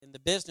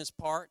business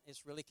part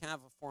is really kind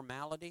of a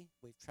formality.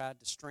 We've tried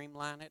to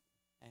streamline it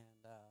and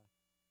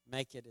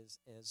make it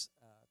as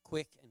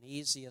quick and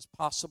easy as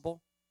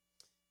possible.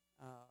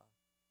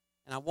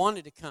 And I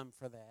wanted to come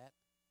for that,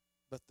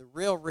 but the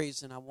real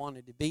reason I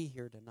wanted to be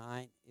here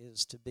tonight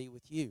is to be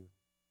with you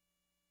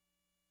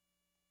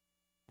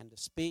and to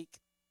speak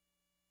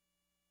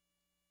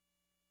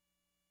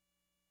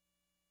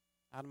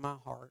out of my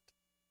heart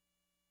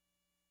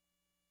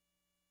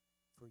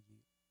for you.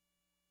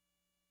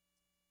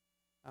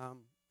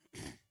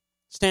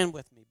 Stand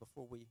with me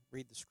before we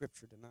read the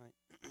scripture tonight.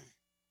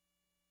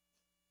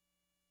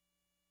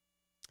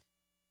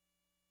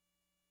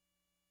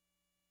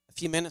 A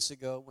few minutes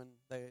ago, when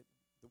the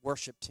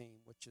worship team,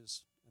 which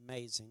is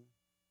amazing,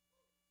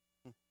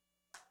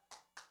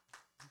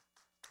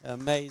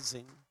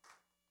 amazing,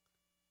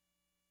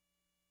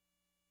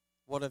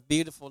 what a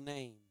beautiful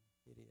name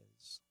it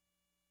is.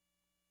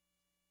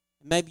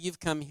 Maybe you've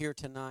come here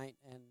tonight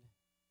and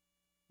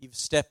you've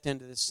stepped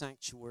into this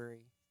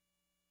sanctuary,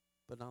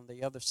 but on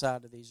the other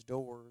side of these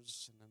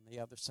doors and on the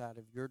other side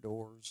of your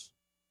doors,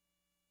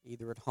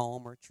 either at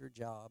home or at your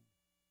job,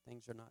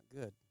 things are not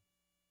good.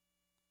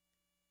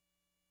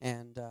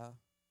 And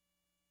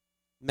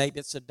maybe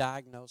it's a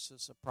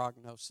diagnosis, a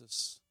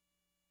prognosis,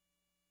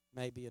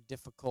 maybe a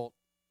difficult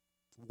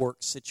work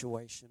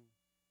situation.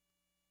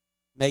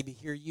 Maybe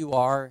here you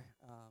are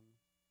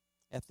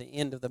at the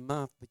end of the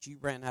month, but you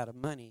ran out of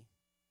money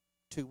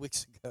 2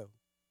 weeks ago.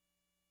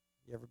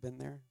 You ever been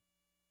there?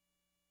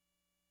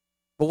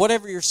 But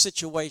whatever your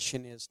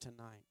situation is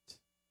tonight,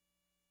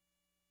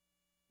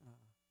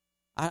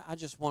 I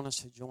just want us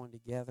to join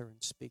together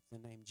and speak the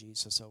name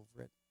Jesus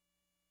over it.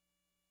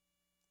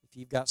 If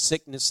you've got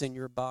sickness in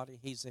your body,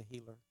 He's a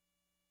healer.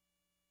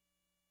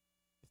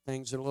 If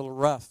things are a little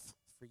rough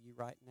for you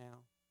right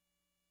now,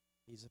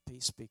 He's a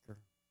peace speaker.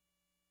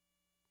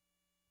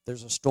 If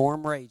there's a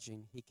storm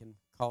raging, He can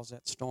cause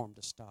that storm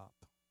to stop.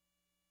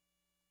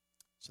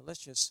 So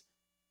let's just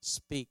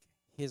speak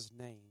His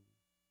name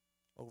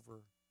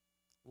over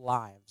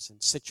lives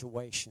and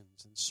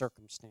situations and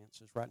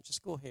circumstances, right?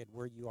 Just go ahead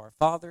where you are.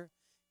 Father,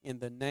 in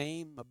the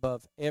name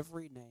above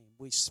every name,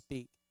 we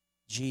speak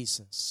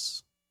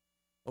Jesus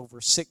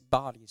over sick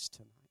bodies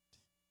tonight.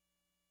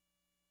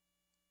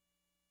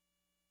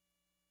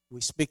 We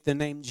speak the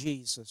name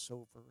Jesus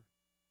over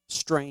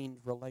strained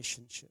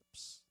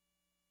relationships.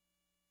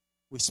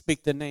 We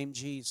speak the name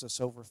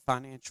Jesus over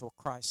financial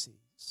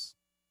crises.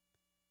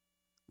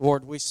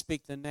 Lord, we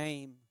speak the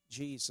name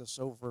Jesus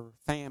over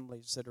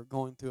families that are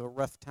going through a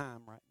rough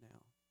time right now.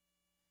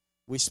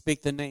 We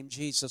speak the name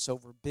Jesus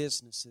over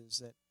businesses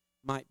that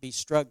might be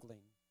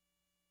struggling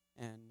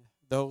and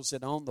those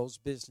that own those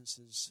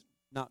businesses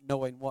not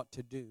knowing what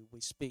to do.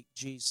 We speak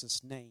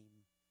Jesus'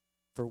 name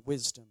for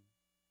wisdom.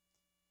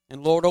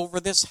 And Lord, over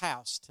this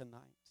house tonight,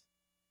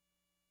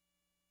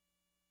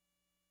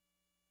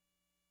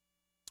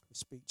 we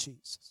speak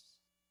Jesus.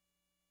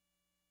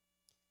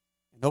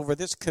 And over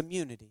this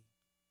community,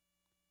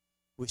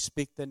 we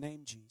speak the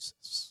name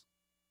Jesus.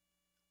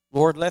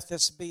 Lord, let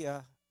this be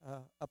a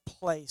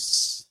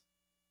place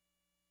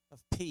of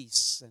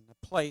peace and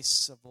a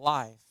place of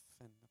life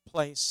and a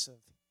place of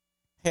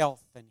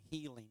health and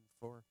healing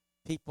for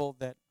people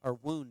that are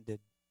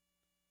wounded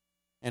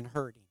and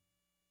hurting.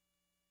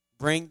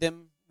 Bring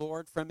them,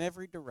 Lord, from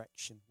every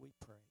direction, we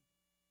pray.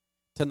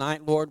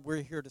 Tonight, Lord,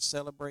 we're here to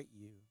celebrate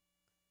you.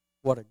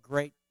 What a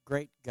great,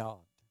 great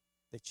God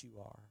that you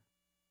are.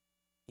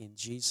 In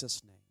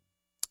Jesus'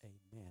 name,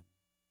 amen.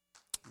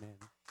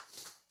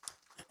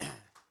 Amen.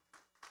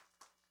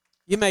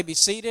 You may be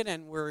seated,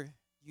 and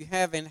you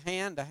have in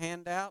hand a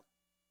handout.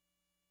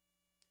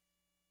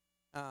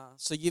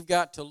 So you've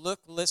got to look,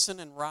 listen,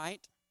 and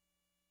write.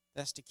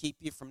 That's to keep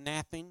you from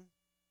napping.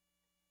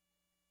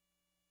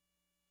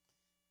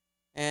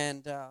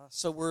 And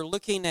so we're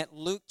looking at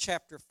Luke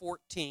chapter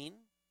 14,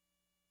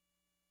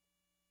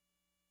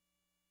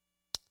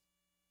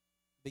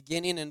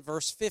 beginning in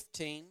verse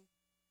 15.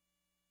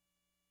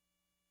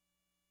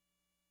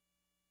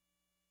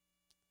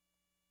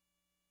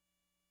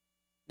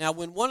 Now,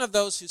 when one of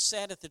those who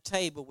sat at the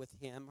table with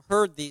him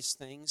heard these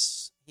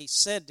things, he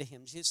said to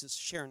him, Jesus is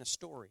sharing a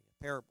story,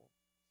 a parable,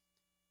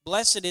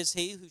 "Blessed is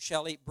he who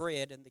shall eat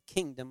bread in the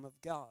kingdom of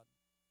God."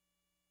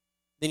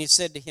 Then he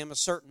said to him, a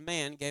certain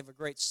man gave a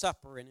great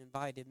supper and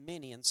invited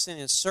many, and sent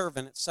his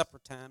servant at supper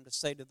time to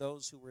say to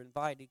those who were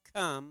invited,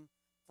 "Come,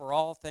 for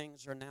all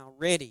things are now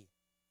ready."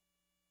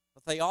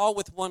 But they all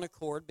with one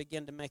accord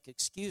began to make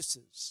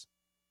excuses.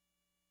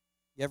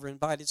 You ever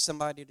invited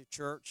somebody to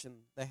church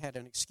and they had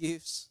an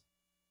excuse?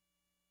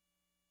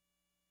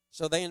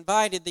 So they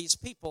invited these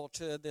people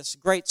to this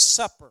great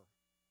supper,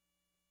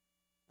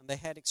 and they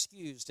had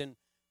excused. And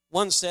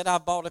one said, "I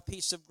bought a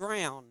piece of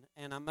ground,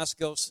 and I must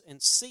go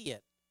and see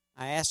it.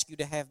 I ask you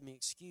to have me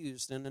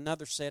excused." And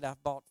another said,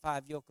 "I've bought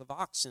 5 yoke of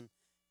oxen,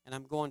 and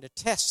I'm going to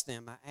test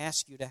them. I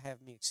ask you to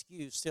have me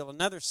excused." Still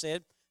another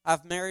said,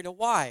 "I've married a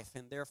wife,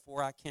 and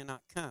therefore I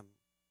cannot come."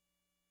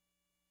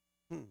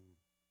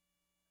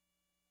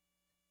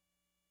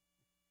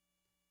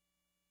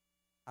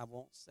 I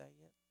won't say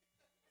it.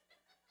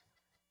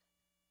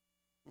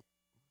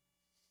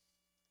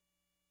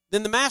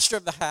 Then the master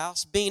of the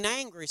house, being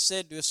angry,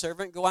 said to his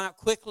servant, Go out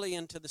quickly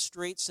into the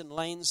streets and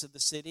lanes of the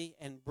city,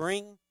 and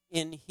bring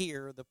in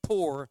here the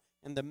poor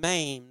and the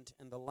maimed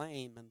and the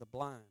lame and the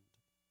blind.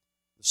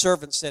 The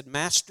servant said,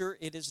 Master,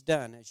 it is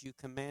done as you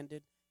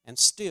commanded, and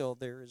still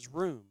there is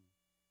room.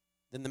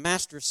 Then the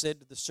master said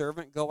to the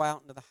servant, Go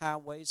out into the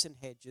highways and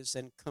hedges,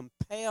 and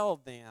compel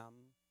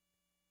them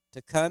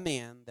to come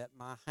in, that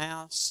my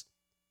house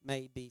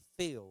may be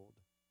filled.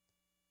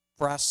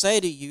 For I say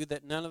to you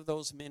that none of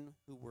those men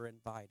who were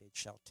invited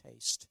shall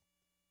taste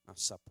my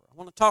supper. I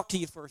want to talk to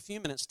you for a few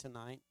minutes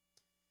tonight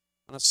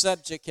on a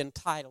subject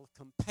entitled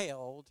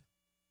Compelled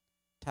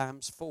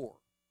times 4.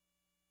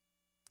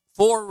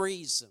 4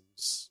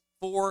 reasons,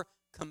 4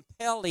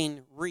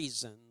 compelling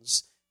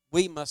reasons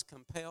we must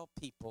compel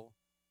people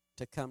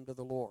to come to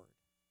the Lord.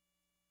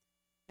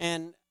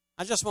 And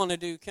I just want to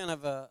do kind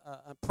of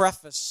a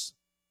preface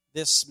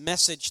this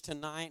message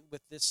tonight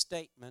with this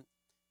statement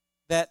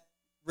that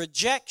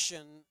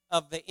rejection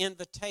of the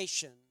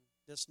invitation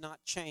does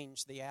not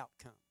change the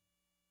outcome.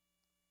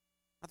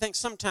 I think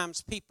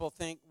sometimes people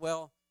think,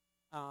 well,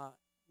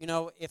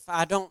 if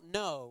I don't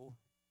know,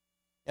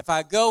 if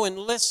I go and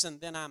listen,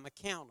 then I'm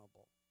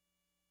accountable.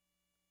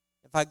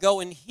 If I go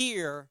and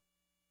hear,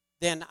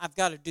 then I've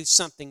got to do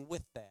something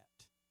with that.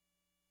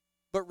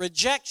 But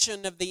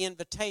rejection of the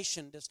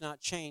invitation does not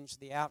change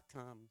the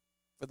outcome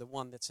for the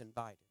one that's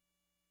invited.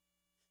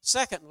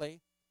 Secondly,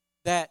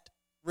 that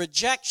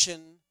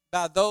rejection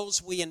by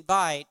those we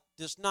invite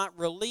does not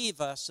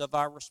relieve us of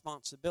our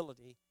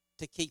responsibility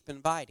to keep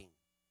inviting.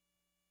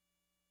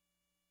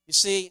 You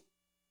see,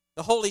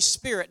 the Holy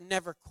Spirit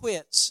never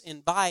quits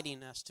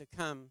inviting us to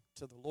come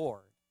to the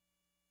Lord.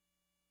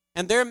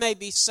 And there may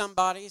be some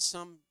bodies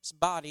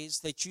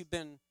that you've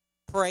been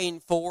praying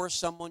for,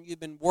 someone you've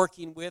been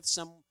working with,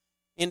 some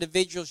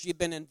individuals you've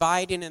been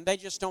inviting, and they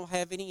just don't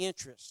have any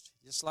interest.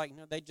 Just like,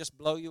 they just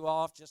blow you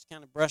off, just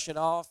kind of brush it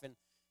off,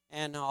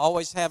 and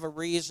always have a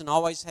reason,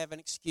 always have an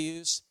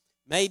excuse,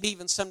 maybe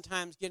even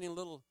sometimes getting a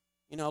little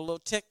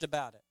ticked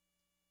about it.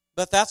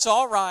 But that's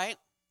all right.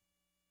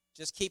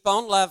 Just keep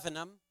on loving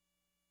them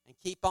and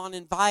keep on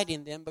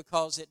inviting them,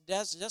 because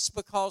just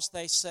because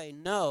they say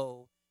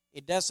no,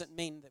 it doesn't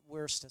mean that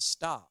we're to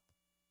stop.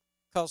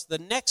 Because the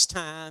next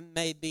time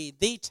may be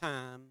the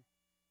time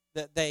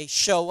that they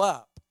show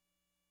up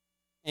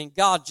and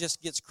God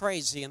just gets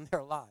crazy in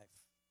their life.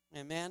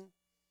 Amen?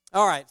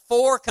 All right,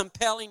 4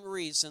 compelling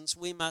reasons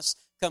we must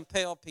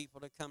compel people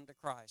to come to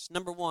Christ.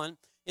 Number 1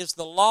 is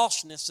the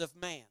lostness of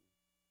man.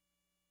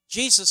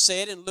 Jesus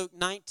said in Luke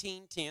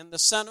 19:10, the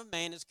Son of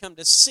Man has come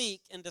to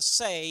seek and to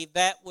save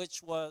that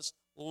which was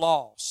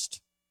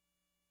lost.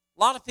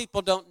 A lot of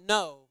people don't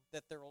know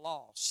that they're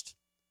lost.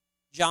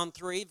 John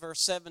 3, verse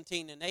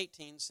 17 and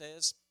 18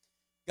 says,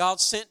 God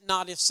sent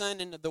not his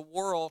Son into the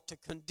world to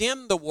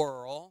condemn the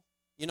world.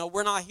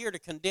 We're not here to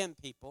condemn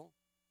people.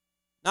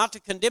 Not to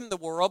condemn the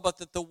world, but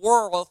that the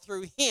world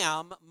through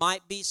him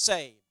might be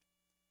saved.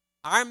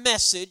 Our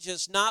message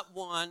is not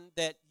one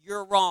that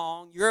you're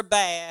wrong, you're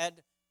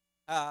bad,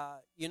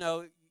 God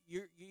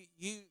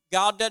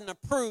doesn't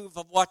approve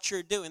of what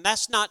you're doing.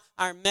 That's not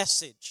our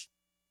message.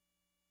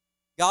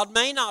 God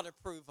may not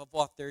approve of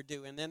what they're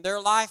doing, and their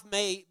life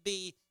may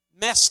be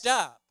messed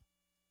up.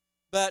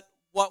 But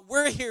what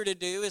we're here to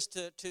do is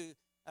to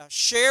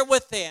share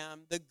with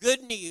them the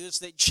good news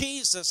that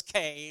Jesus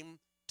came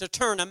to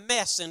turn a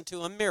mess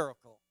into a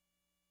miracle.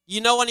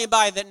 You know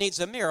anybody that needs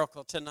a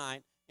miracle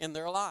tonight in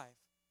their life?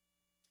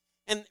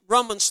 And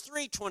Romans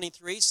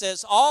 3:23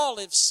 says, all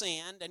have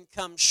sinned and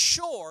come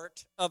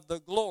short of the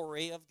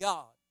glory of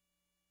God.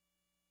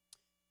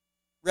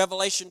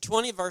 Revelation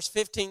 20, verse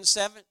 15,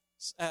 7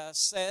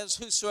 says,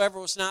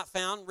 whosoever was not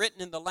found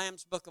written in the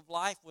Lamb's book of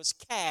life was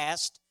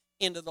cast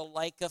into the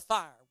lake of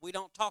fire. We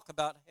don't talk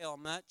about hell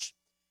much.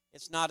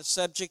 It's not a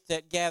subject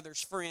that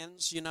gathers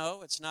friends,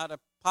 It's not a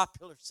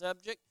popular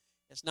subject.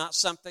 It's not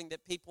something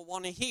that people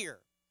want to hear.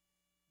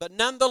 But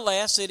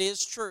nonetheless, it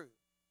is true.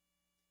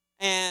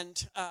 And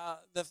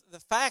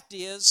the fact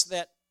is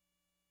that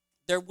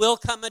there will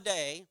come a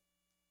day,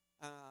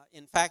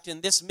 in fact,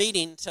 in this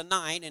meeting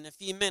tonight, in a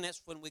few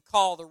minutes, when we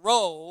call the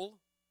roll,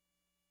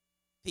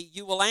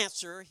 you will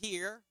answer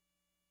here.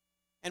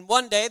 And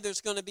one day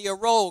there's going to be a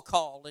roll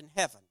call in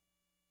heaven.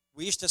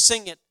 We used to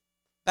sing it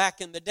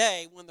back in the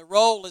day, when the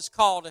roll is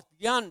called, if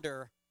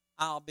yonder,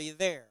 I'll be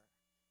there.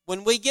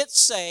 When we get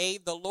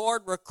saved, the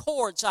Lord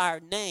records our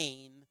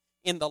name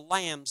in the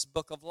Lamb's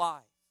book of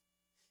life.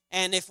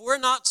 And if we're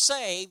not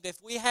saved,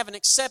 if we haven't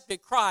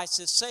accepted Christ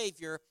as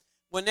Savior,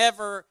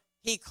 whenever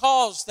he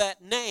calls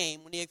that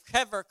name, when he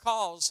ever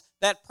calls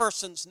that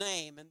person's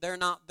name and they're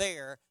not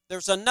there,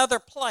 there's another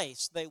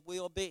place they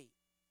will be.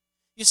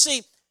 You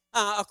see,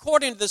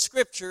 according to the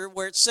Scripture,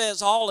 where it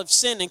says all have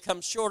sinned and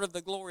come short of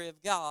the glory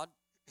of God,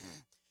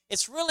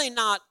 it's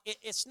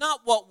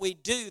not what we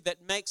do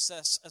that makes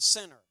us a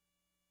sinner.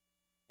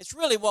 It's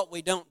really what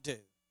we don't do.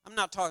 I'm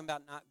not talking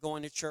about not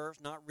going to church,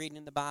 not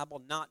reading the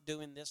Bible, not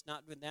doing this,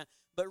 not doing that.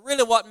 But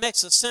really what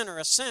makes a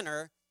sinner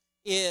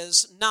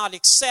is not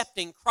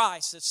accepting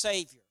Christ as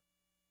Savior.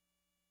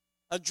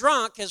 A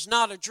drunk is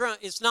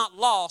not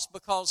lost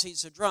because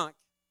he's a drunk.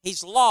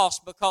 He's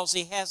lost because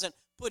he hasn't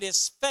put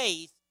his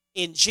faith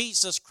in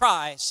Jesus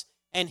Christ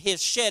and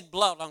his shed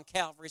blood on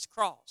Calvary's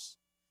cross.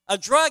 A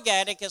drug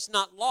addict is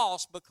not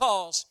lost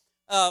because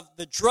of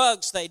the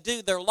drugs they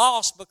do. They're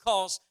lost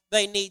because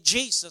they need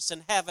Jesus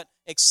and haven't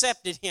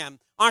accepted him.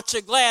 Aren't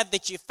you glad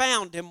that you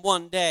found him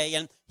one day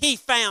and he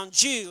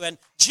found you and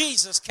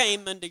Jesus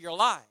came into your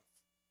life?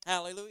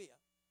 Hallelujah.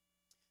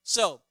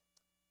 So,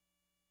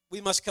 we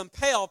must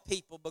compel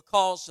people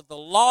because of the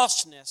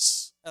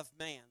lostness of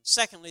man.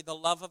 Secondly, the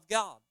love of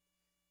God.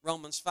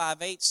 Romans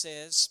 5:8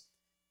 says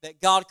that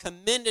God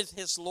commended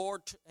his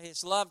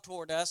love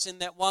toward us in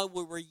that while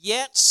we were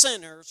yet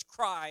sinners,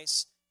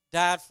 Christ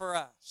died for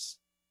us.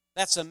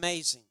 That's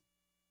amazing.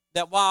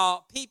 That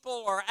while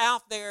people are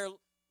out there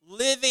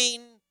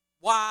living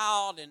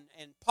wild and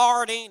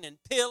partying and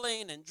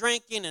pilling and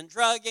drinking and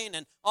drugging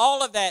and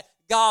all of that,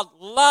 God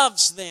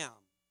loves them.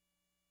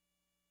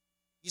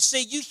 You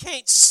see, you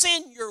can't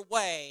sin your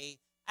way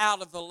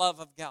out of the love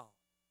of God.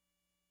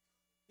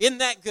 Isn't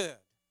that good?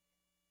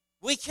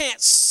 We can't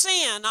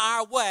sin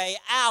our way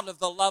out of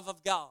the love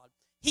of God.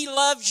 He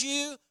loves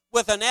you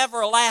with an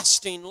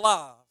everlasting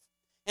love.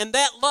 And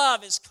that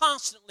love is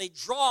constantly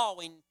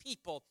drawing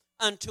people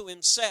unto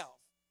himself.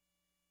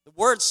 The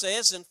word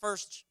says in 1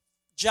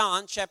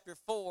 John chapter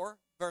 4,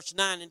 verse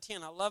 9 and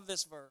 10, I love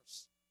this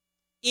verse.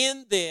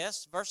 In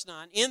this, verse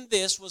 9, in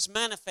this was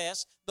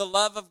manifest the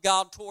love of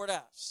God toward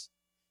us,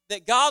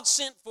 that God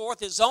sent forth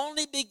his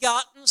only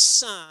begotten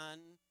Son,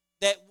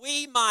 that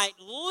we might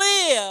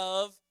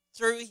live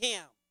through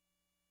him.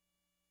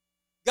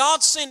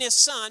 God sent his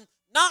Son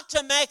not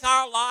to make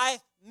our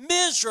life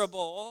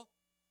miserable,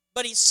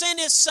 but he sent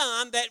his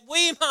Son that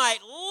we might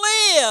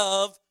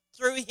live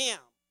through him.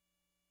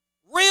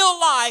 Real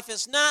life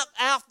is not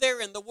out there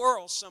in the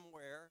world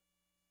somewhere,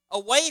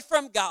 away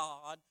from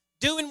God,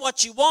 doing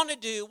what you want to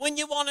do when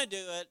you want to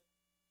do it.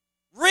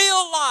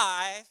 Real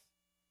life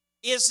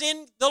is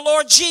in the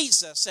Lord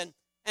Jesus and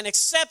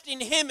accepting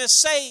him as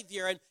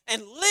Savior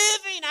and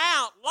living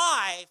out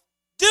life,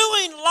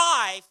 doing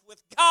life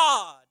with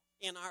God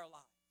in our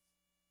life.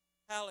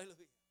 Hallelujah.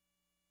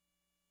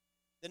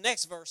 The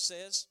next verse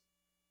says,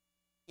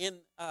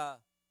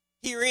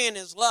 herein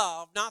is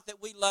love, not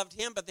that we loved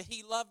him, but that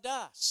he loved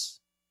us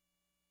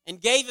and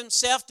gave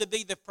himself to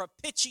be the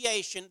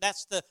propitiation,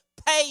 that's the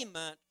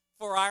payment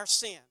for our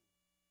sin.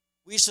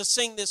 We used to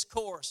sing this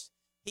chorus.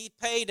 He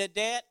paid a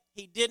debt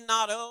he did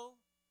not owe.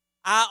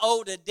 I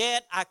owed a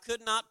debt I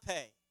could not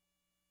pay.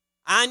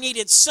 I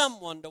needed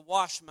someone to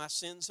wash my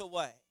sins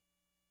away.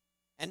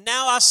 And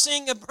now I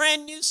sing a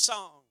brand new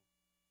song.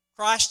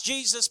 Christ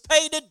Jesus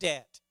paid a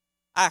debt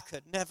I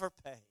could never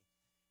pay.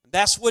 And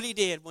that's what he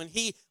did. When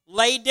he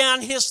laid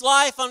down his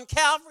life on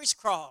Calvary's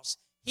cross,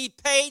 he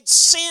paid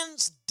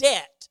sin's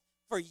debt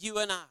for you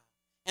and I.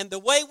 And the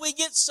way we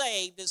get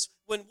saved is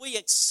when we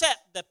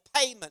accept the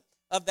payment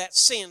of that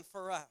sin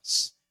for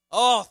us.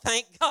 Oh,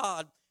 thank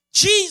God.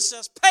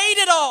 Jesus paid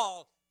it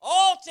all.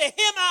 All to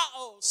him I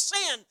owe.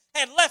 Sin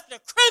had left a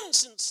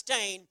crimson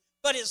stain,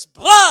 but his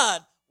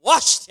blood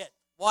washed it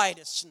white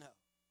as snow.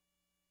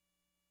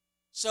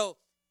 So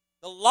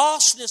the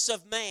lostness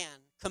of man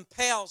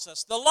compels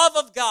us. The love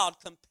of God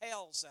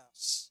compels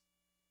us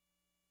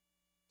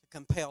to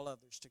compel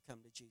others to come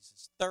to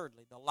Jesus.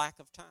 Thirdly, the lack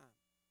of time.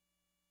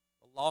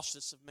 The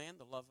lostness of man,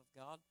 the love of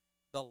God,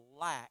 the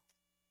lack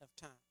of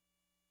time.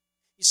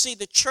 You see,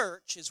 the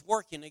church is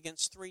working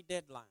against three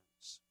deadlines.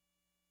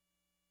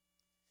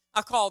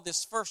 I call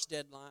this first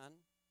deadline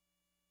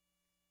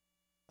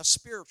a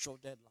spiritual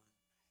deadline.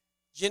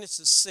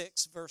 Genesis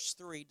 6, verse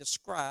 3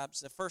 describes,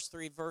 the first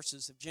three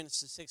verses of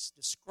Genesis 6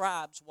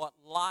 describes what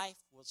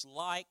life was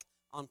like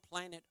on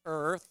planet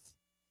Earth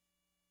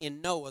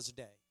in Noah's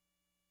day.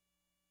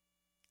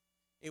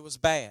 It was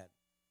bad.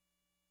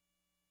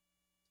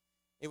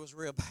 It was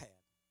real bad.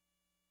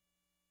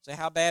 So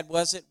how bad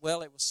was it?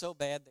 Well, it was so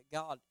bad that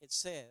God, it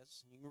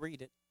says, you can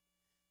read it,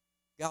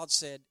 God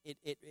said it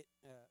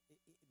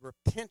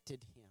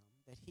repented him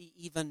that he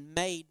even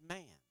made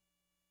man.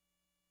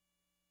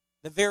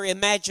 The very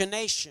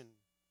imagination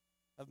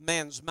of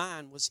man's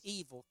mind was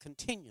evil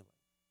continually.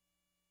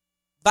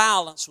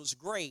 Violence was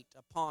great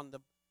upon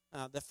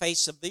the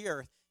face of the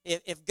earth.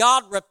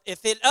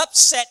 If it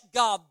upset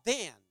God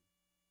then,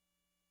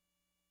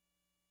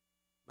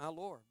 my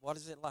Lord, what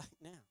is it like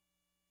now?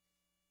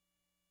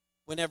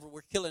 Whenever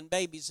we're killing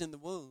babies in the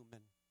womb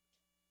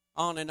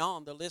and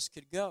on, the list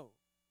could go.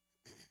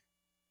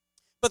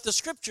 But the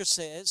scripture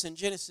says in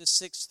Genesis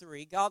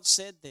 6:3, God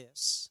said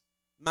this,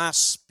 my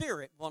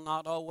spirit will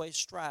not always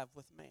strive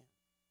with man.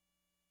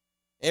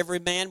 Every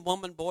man,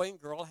 woman, boy, and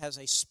girl has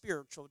a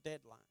spiritual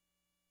deadline.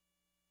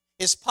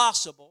 It's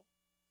possible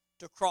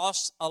to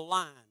cross a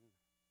line,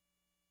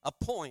 a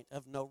point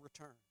of no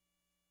return.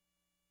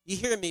 You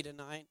hear me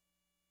tonight?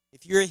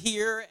 If you're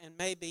here and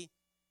maybe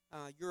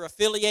you're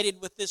affiliated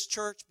with this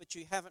church, but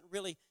you haven't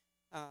really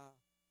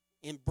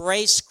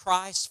embraced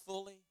Christ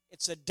fully,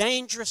 it's a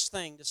dangerous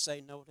thing to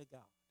say no to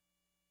God.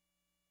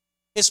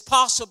 It's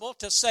possible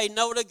to say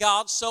no to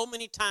God so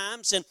many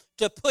times and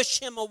to push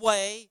Him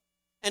away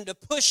and to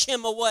push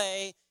Him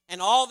away.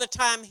 And all the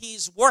time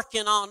He's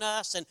working on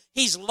us and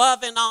He's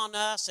loving on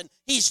us and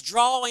He's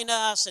drawing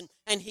us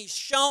and He's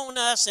shown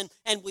us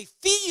and we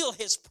feel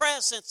His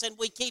presence and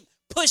we keep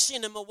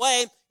pushing Him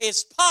away.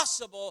 It's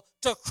possible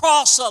to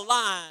cross a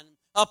line,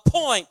 a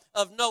point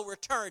of no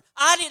return.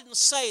 I didn't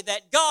say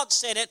that. God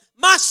said it.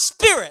 My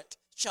spirit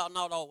shall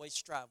not always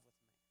strive with me.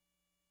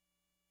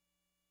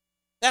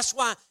 That's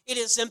why it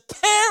is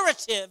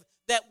imperative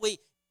that we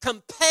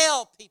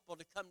compel people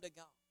to come to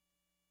God.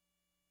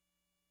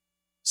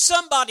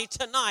 Somebody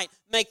tonight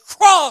may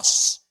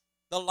cross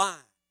the line.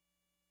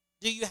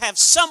 Do you have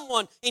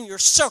someone in your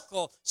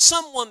circle,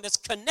 someone that's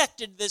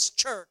connected to this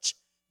church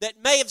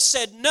that may have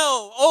said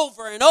no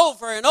over and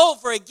over and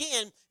over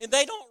again, and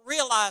they don't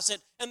realize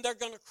it, and they're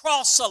going to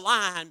cross a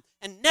line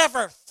and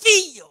never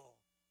feel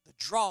the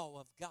draw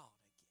of God again?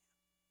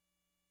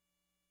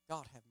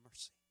 God have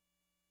mercy.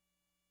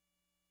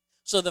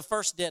 So the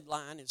first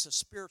deadline is a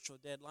spiritual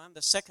deadline.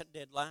 The second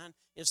deadline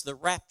is the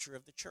rapture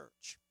of the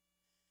church.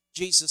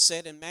 Jesus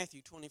said in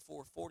Matthew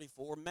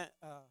 24:44,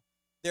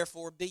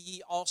 therefore be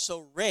ye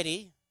also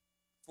ready,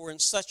 for in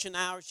such an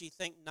hour as ye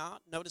think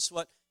not. Notice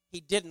what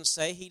He didn't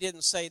say. He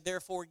didn't say,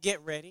 therefore get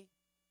ready.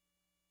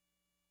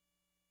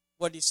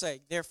 What did He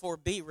say? Therefore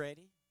be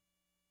ready.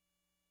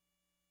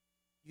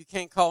 You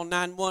can't call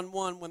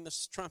 911 when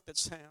the trumpet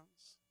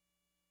sounds.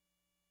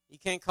 You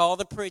can't call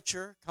the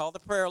preacher, call the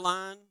prayer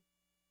line.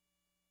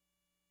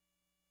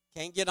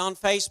 Can't get on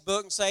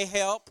Facebook and say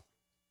help.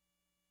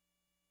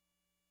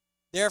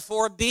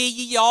 Therefore, be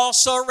ye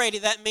also ready.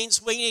 That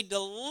means we need to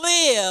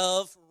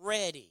live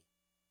ready.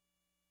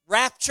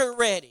 Rapture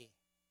ready.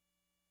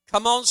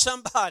 Come on,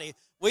 somebody.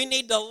 We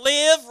need to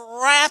live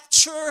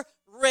rapture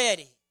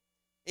ready.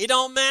 It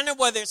don't matter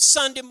whether it's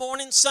Sunday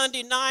morning,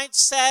 Sunday night,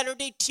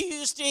 Saturday,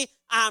 Tuesday.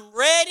 I'm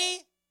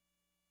ready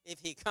if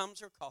He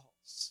comes or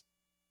calls.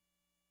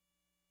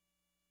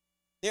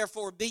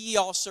 Therefore, be ye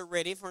also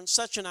ready, for in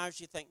such an hour as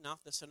ye think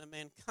not, the Son of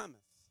Man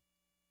cometh.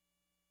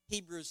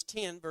 Hebrews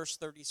 10, verse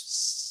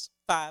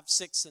 35,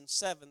 6, and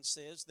 7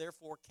 says,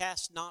 therefore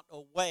cast not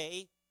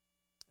away,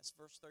 that's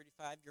verse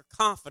 35, your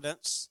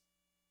confidence,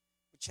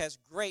 which has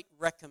great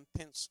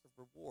recompense of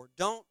reward.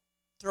 Don't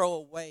throw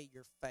away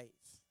your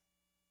faith.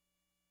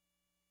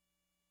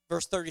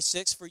 Verse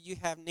 36, for you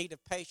have need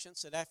of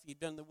patience, that after you've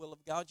done the will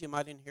of God, you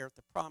might inherit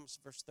the promise.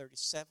 Verse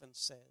 37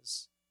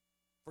 says,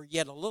 for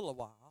yet a little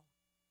while,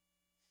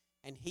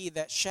 and he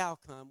that shall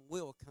come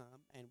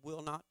and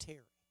will not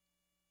tarry.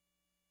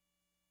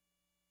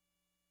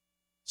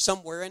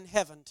 Somewhere in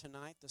heaven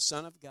tonight, the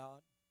Son of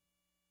God,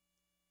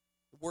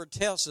 the Word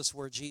tells us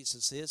where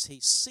Jesus is.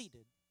 He's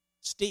seated.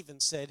 Stephen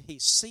said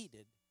He's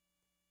seated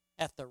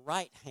at the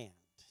right hand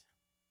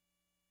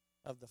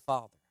of the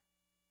Father.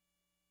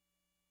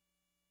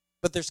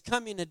 But there's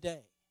coming a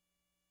day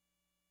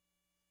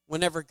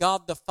whenever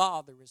God the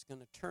Father is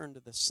going to turn to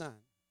the Son.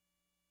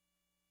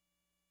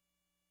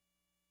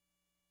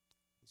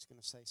 He's going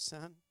to say,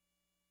 Son,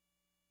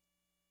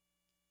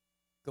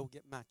 go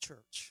get my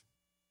church.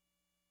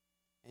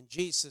 And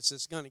Jesus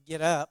is going to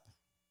get up.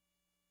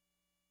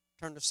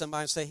 Turn to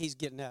somebody and say, He's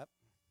getting up.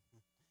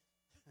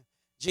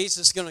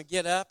 Jesus is going to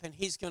get up and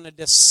He's going to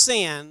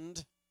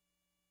descend.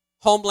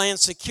 Homeland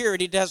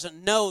Security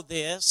doesn't know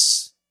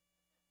this.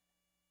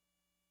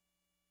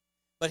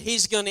 But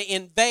He's going to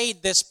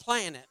invade this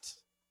planet.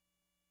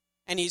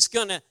 And He's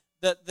going to,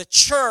 the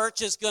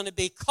church is going to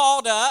be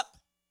called up.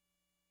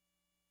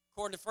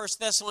 According to 1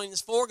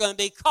 Thessalonians 4, going to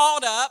be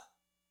called up.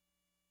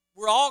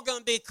 We're all going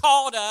to be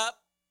called up.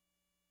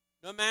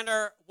 No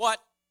matter what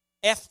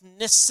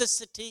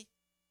ethnicity.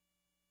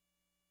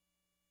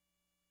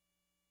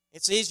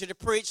 It's easier to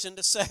preach than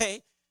to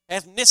say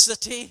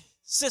ethnicity,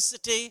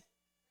 cicity,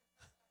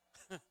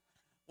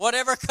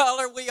 whatever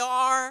color we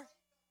are.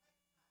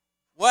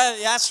 Well,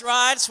 that's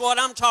right. It's what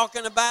I'm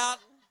talking about.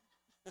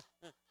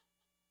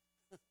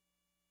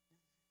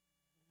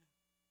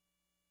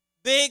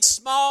 Big,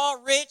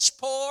 small, rich,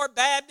 poor,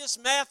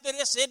 Baptist,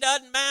 Methodist, it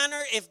doesn't matter.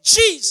 If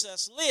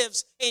Jesus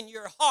lives in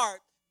your heart,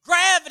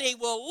 gravity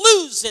will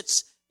lose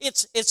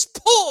its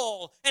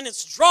pull and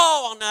its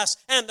draw on us,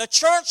 and the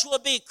church will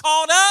be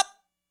caught up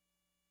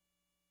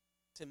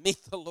to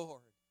meet the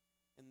Lord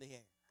in the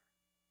air.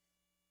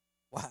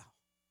 Wow.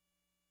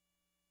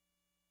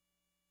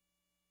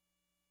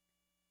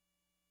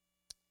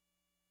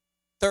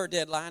 Third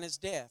deadline is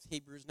death.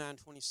 Hebrews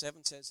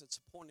 9:27 says it's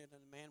appointed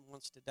unto man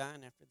once to die,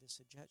 and after this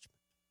a judgment.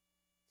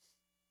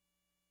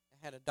 I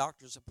had a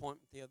doctor's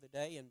appointment the other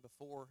day, and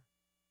before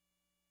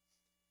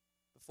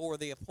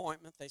the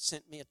appointment, they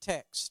sent me a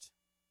text.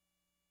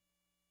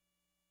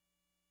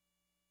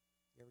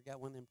 You ever got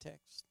one of them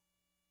texts?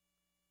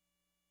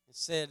 It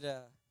said,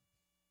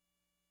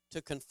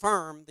 to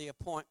confirm the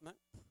appointment,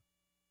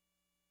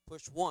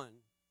 push 1. If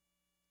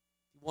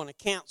you want to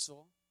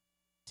cancel,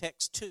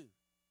 text 2.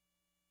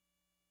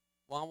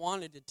 Well, I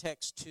wanted to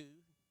text 2.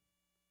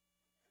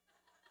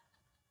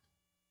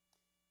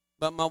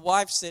 But my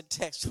wife said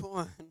text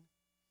 1.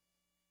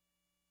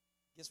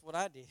 Guess what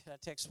I did? I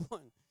texted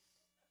one.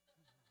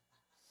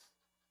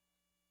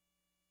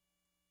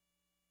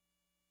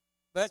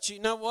 But you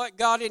know what?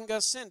 God isn't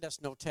going to send us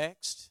no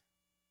text.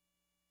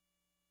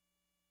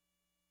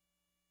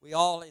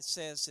 It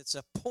says it's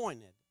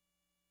appointed.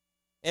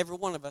 Every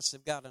one of us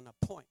have got an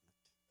appointment.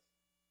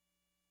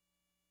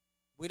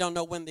 We don't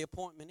know when the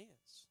appointment is.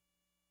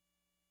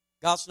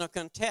 God's not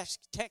going to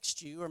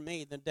text you or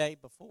me the day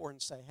before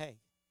and say, hey,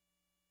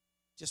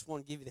 just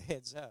want to give you the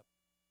heads up.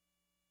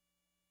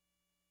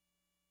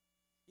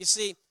 You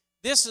see,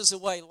 this is the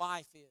way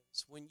life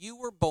is. When you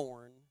were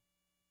born,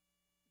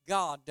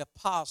 God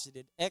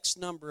deposited X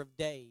number of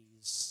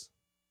days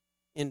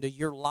into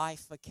your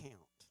life account.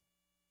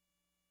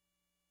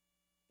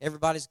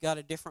 Everybody's got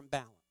a different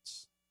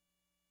balance.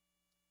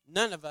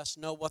 None of us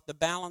know what the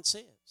balance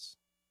is.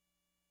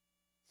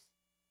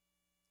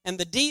 And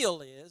the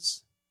deal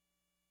is,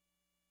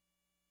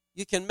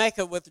 you can make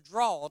a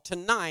withdrawal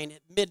tonight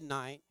at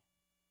midnight.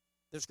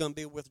 There's going to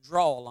be a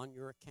withdrawal on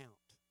your account.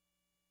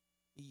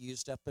 You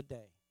used up a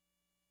day.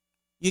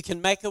 You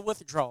can make a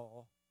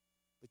withdrawal,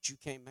 but you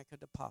can't make a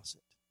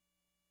deposit.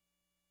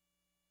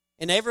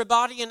 And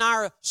everybody in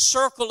our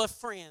circle of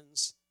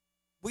friends,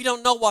 we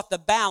don't know what the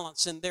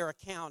balance in their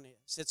account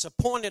is. It's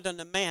appointed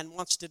unto man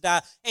wants to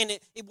die. And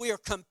we are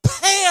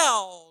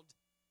compelled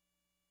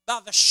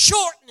by the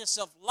shortness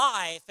of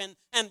life and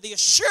the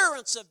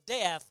assurance of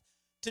death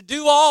to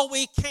do all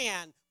we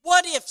can.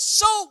 What if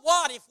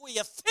we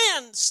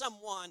offend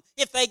someone,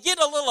 if they get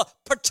a little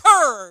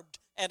perturbed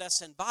at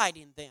us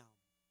inviting them?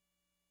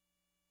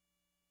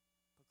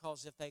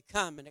 Because if they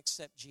come and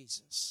accept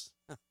Jesus,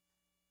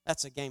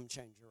 that's a game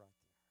changer right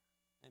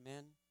there.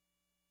 Amen?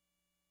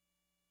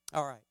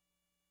 All right.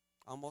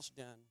 Almost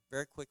done.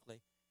 Very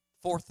quickly.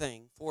 Fourth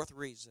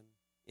reason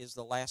is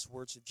the last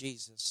words of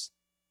Jesus.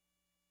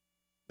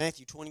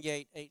 Matthew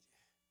 28:16-20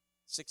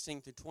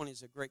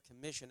 is a great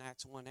commission.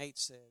 Acts 1:8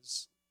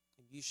 says,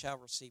 and you shall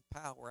receive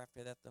power.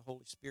 After that, the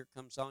Holy Spirit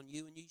comes on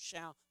you, and you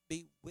shall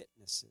be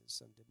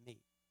witnesses unto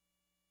me.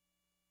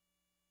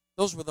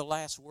 Those were the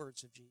last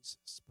words of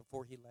Jesus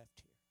before he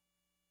left here.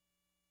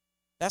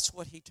 That's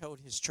what he told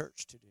his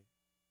church to do.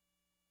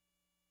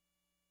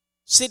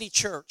 City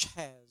Church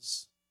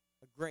has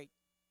a great,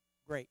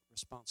 great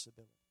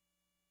responsibility.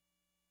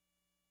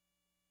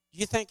 Do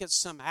you think it's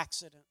some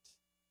accident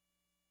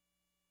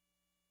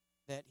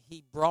that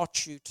he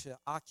brought you to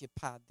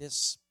occupy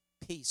this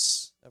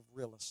piece of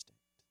real estate?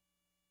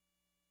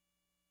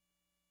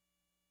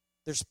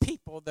 There's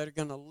people that are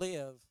going to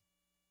live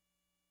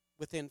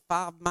within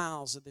 5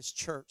 miles of this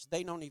church.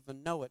 They don't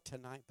even know it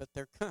tonight, but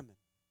they're coming.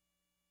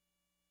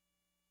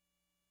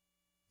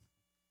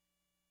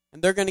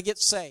 And they're going to get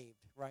saved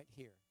right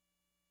here.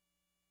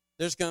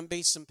 There's going to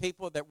be some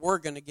people that were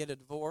going to get a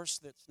divorce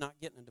that's not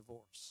getting a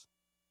divorce.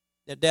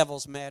 The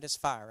devil's mad as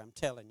fire, I'm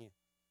telling you.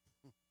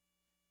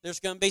 There's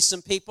going to be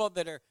some people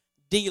that are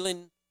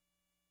dealing,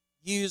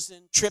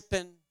 using,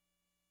 tripping,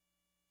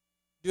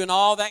 doing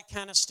all that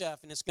kind of stuff,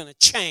 and it's going to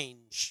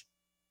change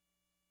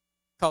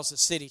because of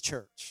City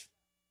Church.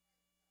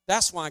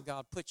 That's why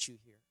God put you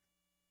here.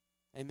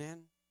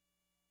 Amen?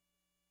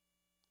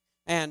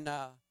 And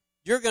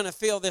you're going to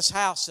fill this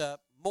house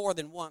up more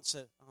than once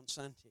on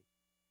Sunday.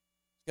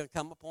 It's going to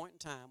come a point in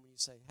time when you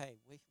say, hey,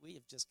 we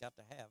have just got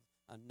to have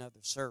another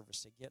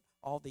service to get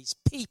all these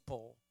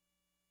people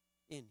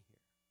in here.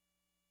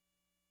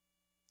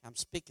 I'm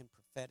speaking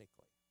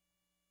prophetically.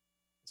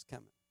 It's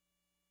coming.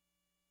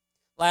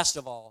 Last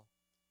of all,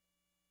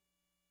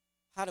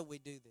 how do we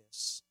do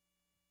this?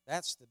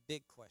 That's the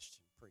big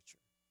question, preacher.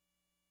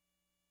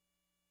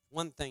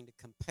 One thing to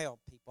compel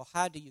people.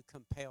 How do you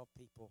compel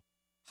people?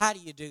 How do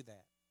you do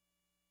that?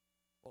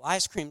 Well,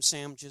 ice cream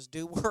sandwiches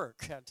do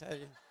work, I tell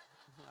you.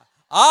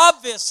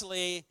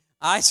 Obviously,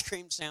 ice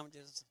cream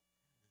sandwiches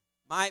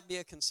might be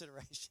a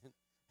consideration.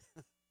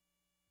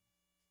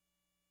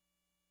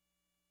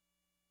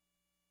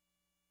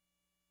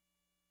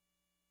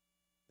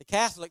 The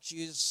Catholics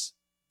use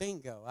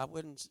bingo. I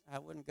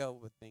wouldn't go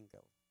with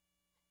bingo.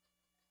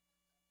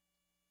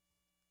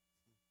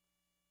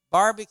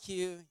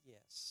 Barbecue,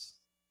 yes.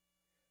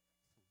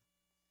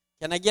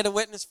 Can I get a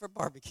witness for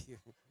barbecue?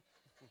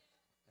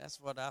 That's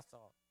what I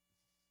thought.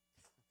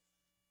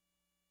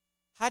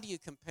 How do you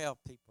compel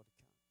people to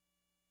come?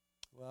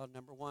 Well,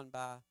 number one,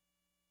 by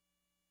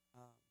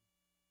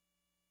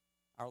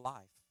our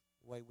life,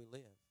 the way we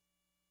live.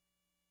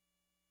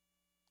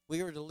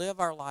 We are to live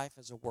our life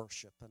as a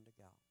worship unto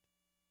God.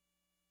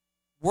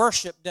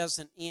 Worship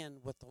doesn't end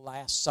with the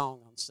last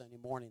song on Sunday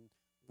morning.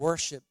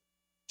 Worship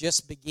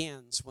just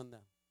begins when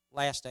the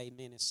last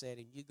amen is said,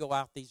 and you go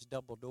out these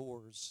double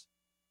doors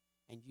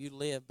and you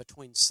live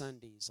between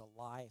Sundays a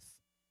life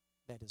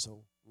that is a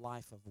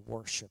life of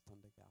worship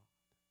unto God.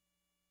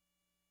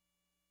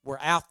 We're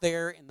out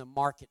there in the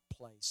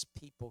marketplace.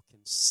 People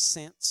can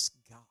sense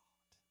God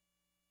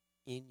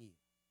in you.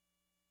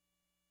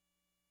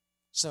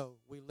 So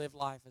we live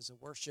life as a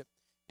worship.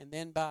 And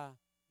then by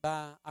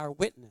our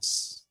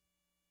witness,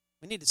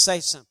 we need to say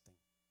something.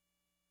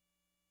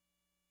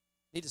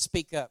 We need to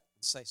speak up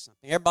and say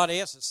something. Everybody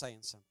else is saying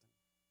something.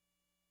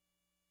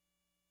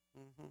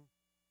 Mhm.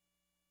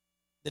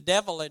 The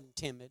devil isn't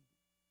timid.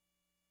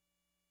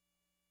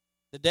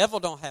 The devil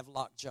don't have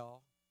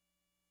lockjaw.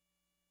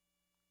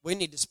 We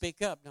need to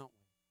speak up, don't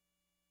we?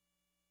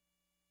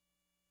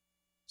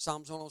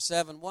 Psalms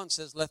 107:1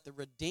 says, "Let the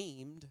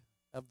redeemed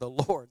of the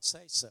Lord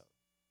say so."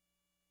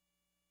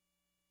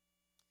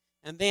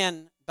 And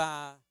then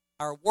by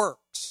our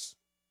works,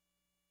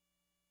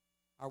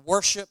 our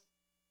worship,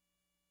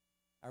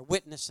 our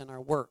witness, and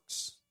our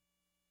works.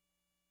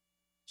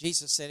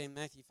 Jesus said in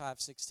Matthew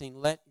 5:16,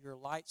 "Let your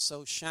light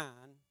so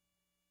shine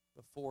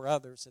before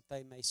others that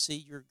they may see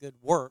your good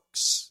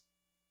works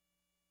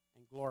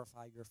and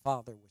glorify your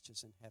Father which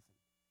is in heaven."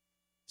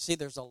 See,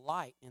 there's a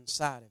light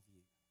inside of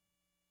you.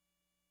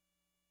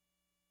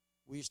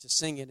 We used to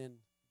sing it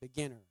in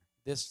beginner.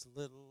 This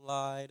little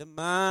light of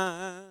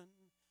mine,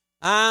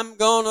 I'm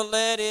gonna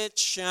let it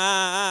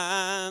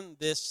shine.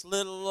 This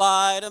little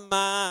light of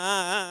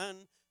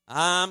mine,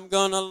 I'm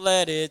gonna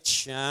let it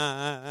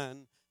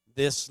shine.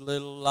 This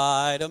little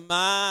light of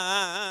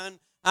mine,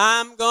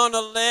 I'm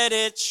gonna let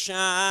it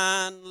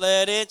shine.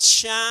 Let it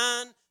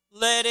shine,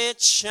 let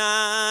it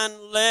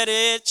shine, let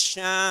it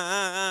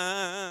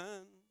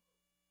shine.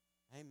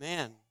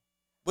 Amen.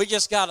 We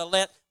just got to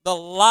let the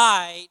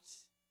light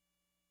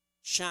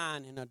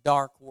shine in a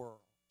dark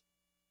world.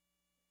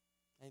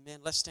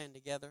 Amen. Let's stand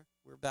together.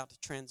 We're about to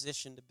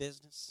transition to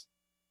business.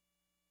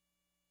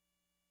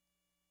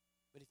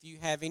 But if you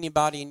have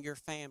anybody in your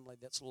family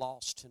that's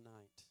lost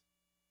tonight,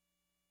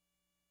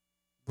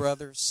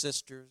 brothers,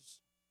 sisters,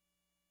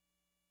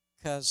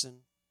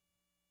 cousin,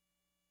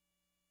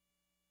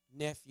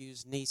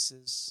 nephews,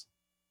 nieces,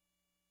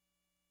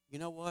 you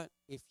know what?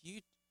 If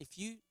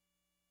you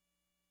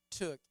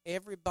took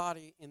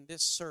everybody in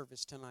this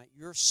service tonight,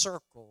 your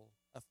circle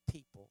of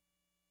people,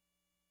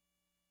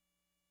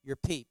 your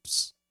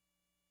peeps,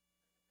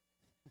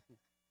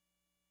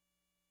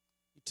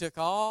 you took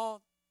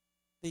all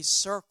these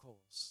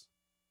circles,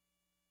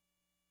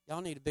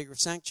 y'all need a bigger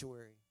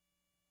sanctuary.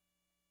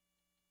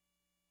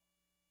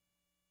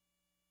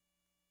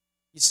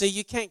 You see,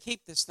 you can't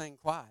keep this thing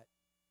quiet.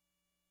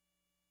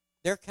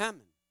 They're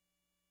coming.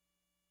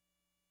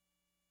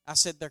 I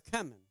said they're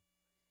coming.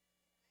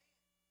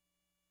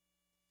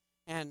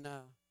 And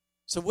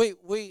so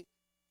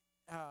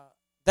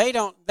they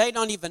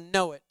don't even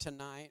know it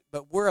tonight,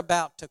 but we're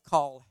about to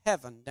call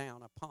heaven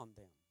down upon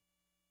them.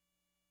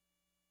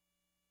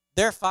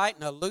 They're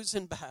fighting a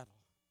losing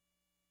battle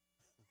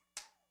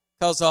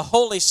because the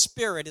Holy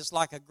Spirit is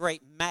like a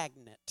great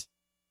magnet,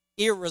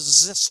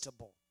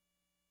 irresistible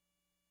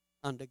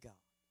unto God.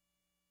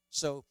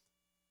 So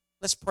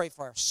let's pray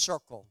for our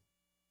circle.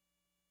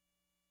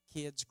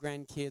 Kids,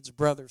 grandkids,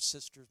 brothers,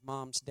 sisters,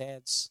 moms,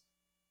 dads,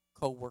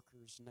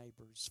 co-workers,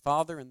 neighbors.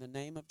 Father, in the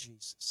name of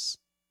Jesus,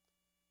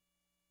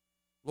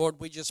 Lord,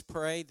 we just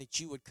pray that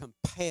you would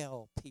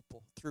compel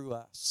people through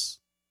us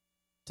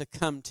to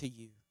come to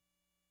you.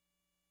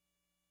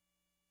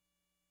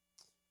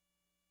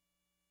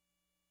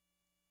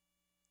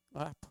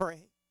 I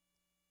pray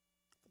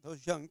for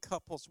those young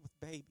couples with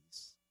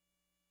babies.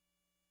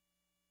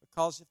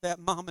 Because if that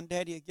mom and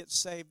daddy get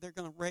saved, they're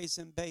going to raise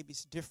them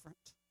babies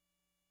different.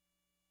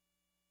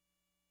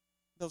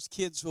 Those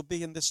kids will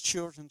be in this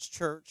children's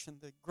church and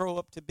they grow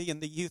up to be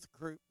in the youth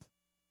group.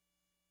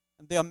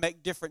 And they'll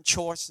make different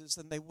choices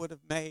than they would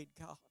have made,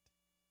 God.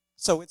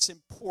 So it's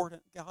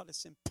important, God,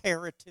 it's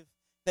imperative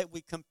that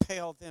we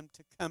compel them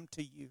to come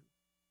to you.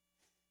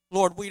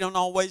 Lord, we don't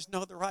always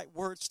know the right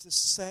words to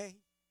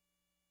say.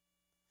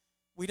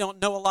 We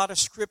don't know a lot of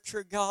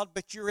scripture, God,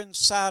 but you're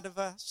inside of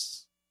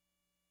us.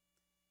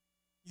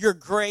 Your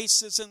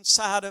grace is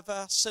inside of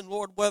us. And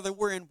Lord, whether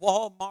we're in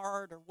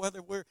Walmart or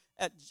whether we're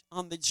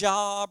on the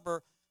job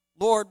or,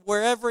 Lord,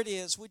 wherever it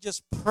is, we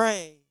just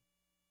pray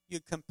you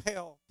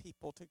compel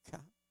people to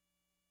come.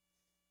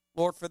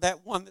 Lord, for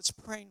that one that's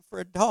praying for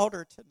a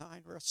daughter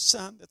tonight or a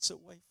son that's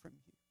away from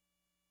you.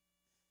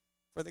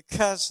 For the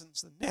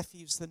cousins, the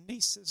nephews, the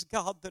nieces,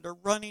 God, that are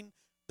running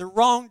the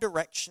wrong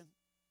direction.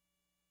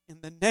 In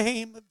the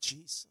name of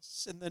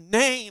Jesus, in the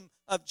name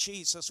of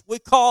Jesus, we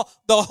call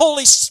the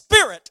Holy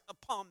Spirit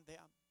upon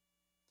them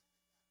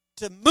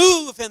to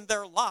move in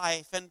their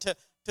life and to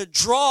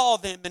draw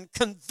them and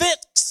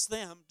convince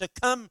them to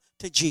come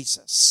to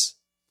Jesus.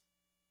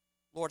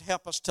 Lord,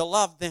 help us to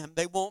love them.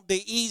 They won't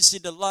be easy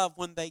to love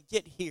when they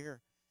get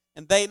here.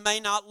 And they may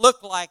not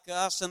look like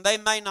us and they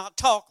may not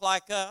talk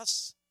like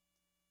us.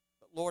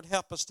 But Lord,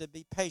 help us to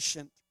be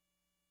patient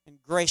and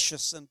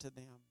gracious unto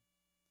them.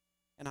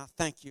 And I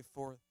thank you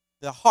for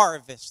the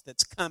harvest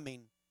that's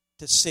coming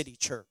to City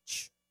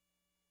Church.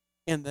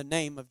 In the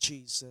name of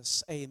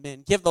Jesus,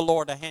 amen. Give the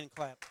Lord a hand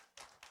clap.